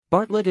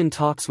Bartlett in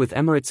talks with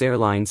Emirates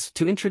Airlines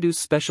to introduce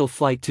special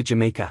flight to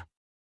Jamaica.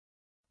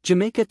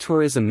 Jamaica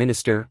Tourism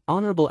Minister,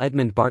 Honorable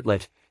Edmund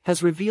Bartlett,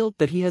 has revealed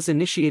that he has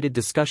initiated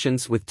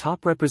discussions with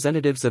top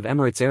representatives of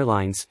Emirates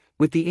Airlines,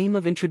 with the aim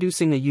of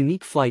introducing a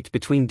unique flight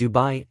between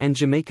Dubai and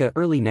Jamaica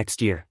early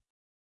next year.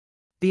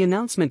 The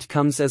announcement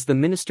comes as the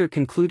minister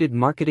concluded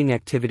marketing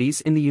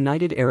activities in the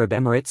United Arab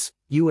Emirates,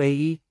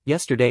 UAE,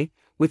 yesterday,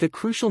 with a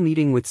crucial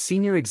meeting with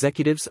senior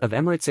executives of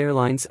Emirates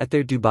Airlines at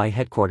their Dubai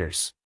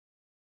headquarters.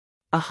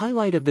 A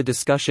highlight of the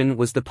discussion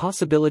was the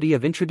possibility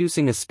of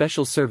introducing a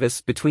special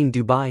service between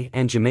Dubai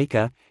and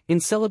Jamaica,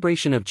 in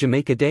celebration of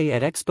Jamaica Day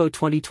at Expo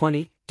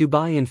 2020,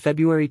 Dubai in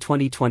February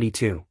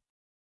 2022.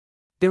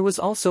 There was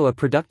also a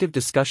productive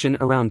discussion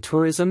around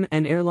tourism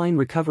and airline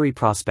recovery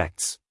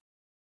prospects.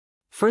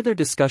 Further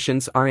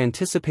discussions are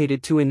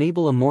anticipated to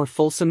enable a more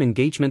fulsome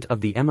engagement of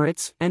the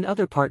Emirates and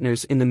other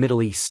partners in the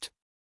Middle East.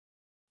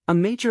 A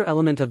major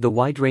element of the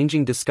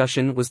wide-ranging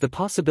discussion was the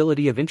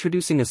possibility of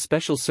introducing a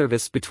special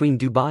service between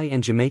Dubai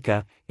and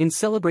Jamaica, in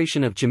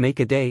celebration of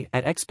Jamaica Day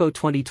at Expo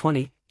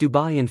 2020,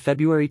 Dubai in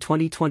February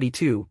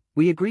 2022.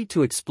 We agreed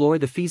to explore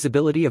the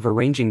feasibility of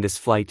arranging this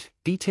flight,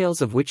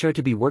 details of which are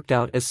to be worked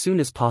out as soon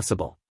as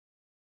possible.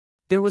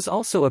 There was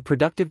also a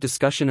productive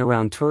discussion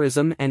around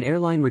tourism and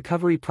airline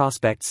recovery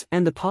prospects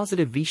and the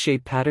positive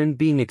V-shaped pattern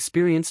being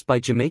experienced by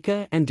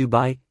Jamaica and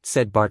Dubai,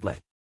 said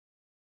Bartlett.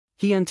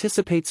 He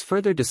anticipates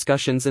further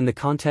discussions in the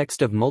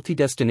context of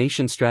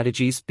multi-destination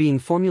strategies being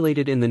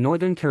formulated in the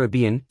Northern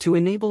Caribbean to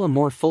enable a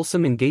more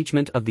fulsome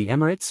engagement of the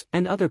Emirates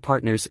and other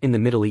partners in the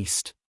Middle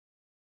East.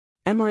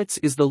 Emirates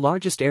is the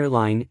largest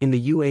airline in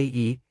the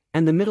UAE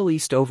and the Middle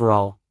East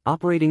overall,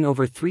 operating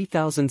over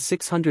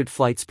 3,600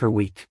 flights per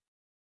week.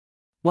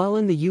 While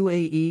in the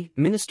UAE,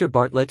 Minister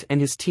Bartlett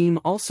and his team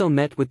also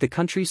met with the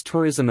country's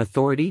tourism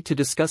authority to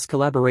discuss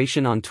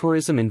collaboration on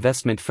tourism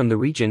investment from the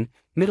region,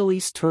 Middle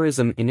East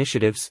tourism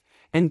initiatives,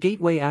 and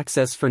gateway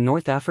access for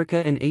North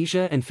Africa and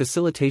Asia and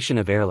facilitation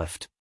of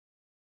airlift.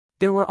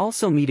 There were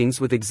also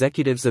meetings with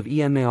executives of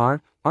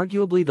EMAR,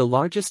 arguably the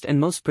largest and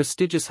most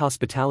prestigious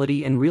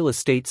hospitality and real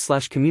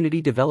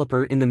estate/community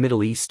developer in the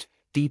Middle East,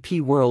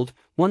 DP World,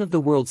 one of the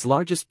world's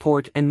largest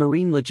port and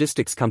marine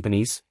logistics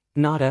companies,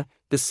 NADA,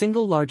 the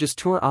single largest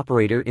tour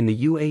operator in the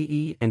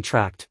UAE, and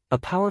Tract, a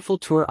powerful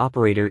tour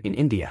operator in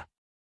India.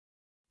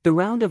 The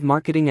round of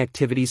marketing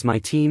activities my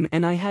team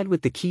and I had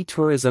with the key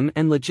tourism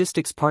and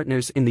logistics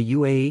partners in the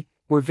UAE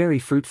were very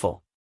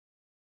fruitful.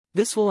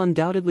 This will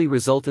undoubtedly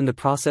result in the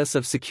process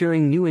of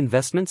securing new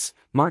investments,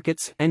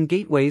 markets, and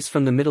gateways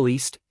from the Middle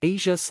East,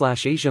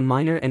 Asia/Asia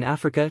Minor and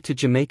Africa to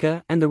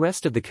Jamaica and the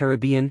rest of the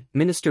Caribbean,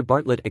 Minister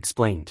Bartlett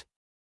explained.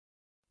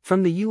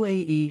 From the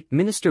UAE,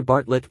 Minister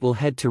Bartlett will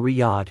head to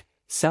Riyadh,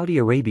 Saudi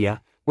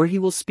Arabia, where he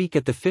will speak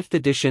at the 5th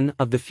edition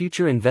of the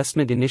Future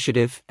Investment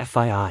Initiative,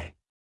 FII.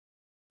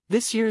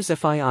 This year's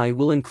FII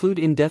will include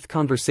in-depth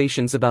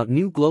conversations about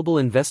new global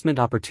investment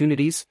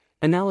opportunities,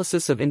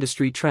 analysis of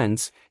industry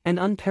trends, and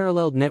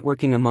unparalleled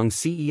networking among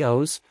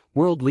CEOs,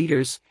 world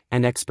leaders,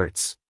 and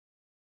experts.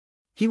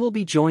 He will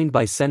be joined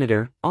by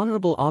Senator,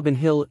 Honorable Aubin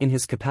Hill in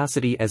his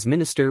capacity as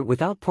Minister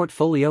without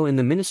portfolio in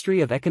the Ministry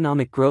of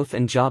Economic Growth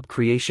and Job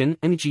Creation,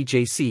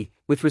 MEGJC,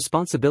 with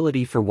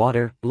responsibility for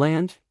water,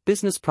 land,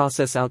 business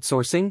process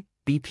outsourcing,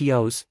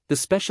 BPOs, the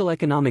Special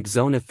Economic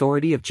Zone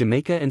Authority of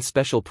Jamaica and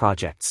special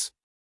projects.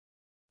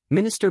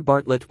 Minister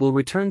Bartlett will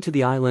return to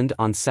the island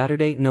on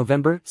Saturday,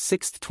 November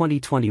 6,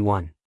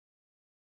 2021.